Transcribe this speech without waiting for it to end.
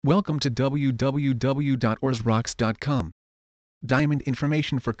Welcome to www.orsrocks.com. Diamond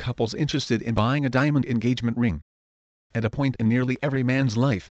information for couples interested in buying a diamond engagement ring. At a point in nearly every man's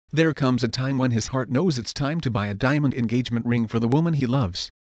life, there comes a time when his heart knows it's time to buy a diamond engagement ring for the woman he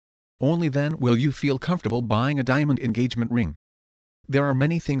loves. Only then will you feel comfortable buying a diamond engagement ring. There are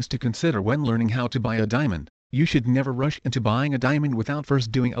many things to consider when learning how to buy a diamond. You should never rush into buying a diamond without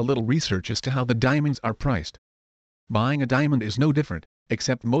first doing a little research as to how the diamonds are priced. Buying a diamond is no different,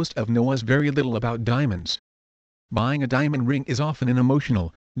 except most of knows very little about diamonds. Buying a diamond ring is often an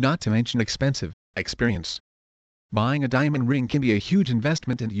emotional, not to mention expensive, experience. Buying a diamond ring can be a huge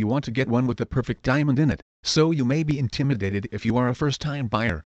investment and you want to get one with the perfect diamond in it, so you may be intimidated if you are a first-time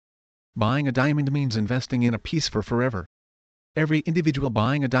buyer. Buying a diamond means investing in a piece for forever. Every individual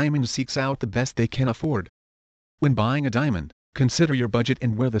buying a diamond seeks out the best they can afford. When buying a diamond, consider your budget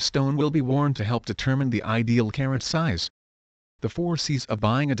and where the stone will be worn to help determine the ideal carat size. The 4 C's of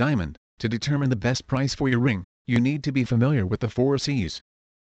buying a diamond. To determine the best price for your ring, you need to be familiar with the 4 C's.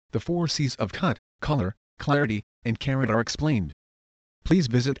 The 4 C's of cut, color, clarity, and carat are explained. Please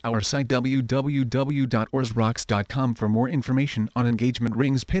visit our site www.orsrocks.com for more information on engagement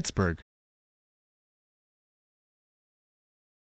rings Pittsburgh.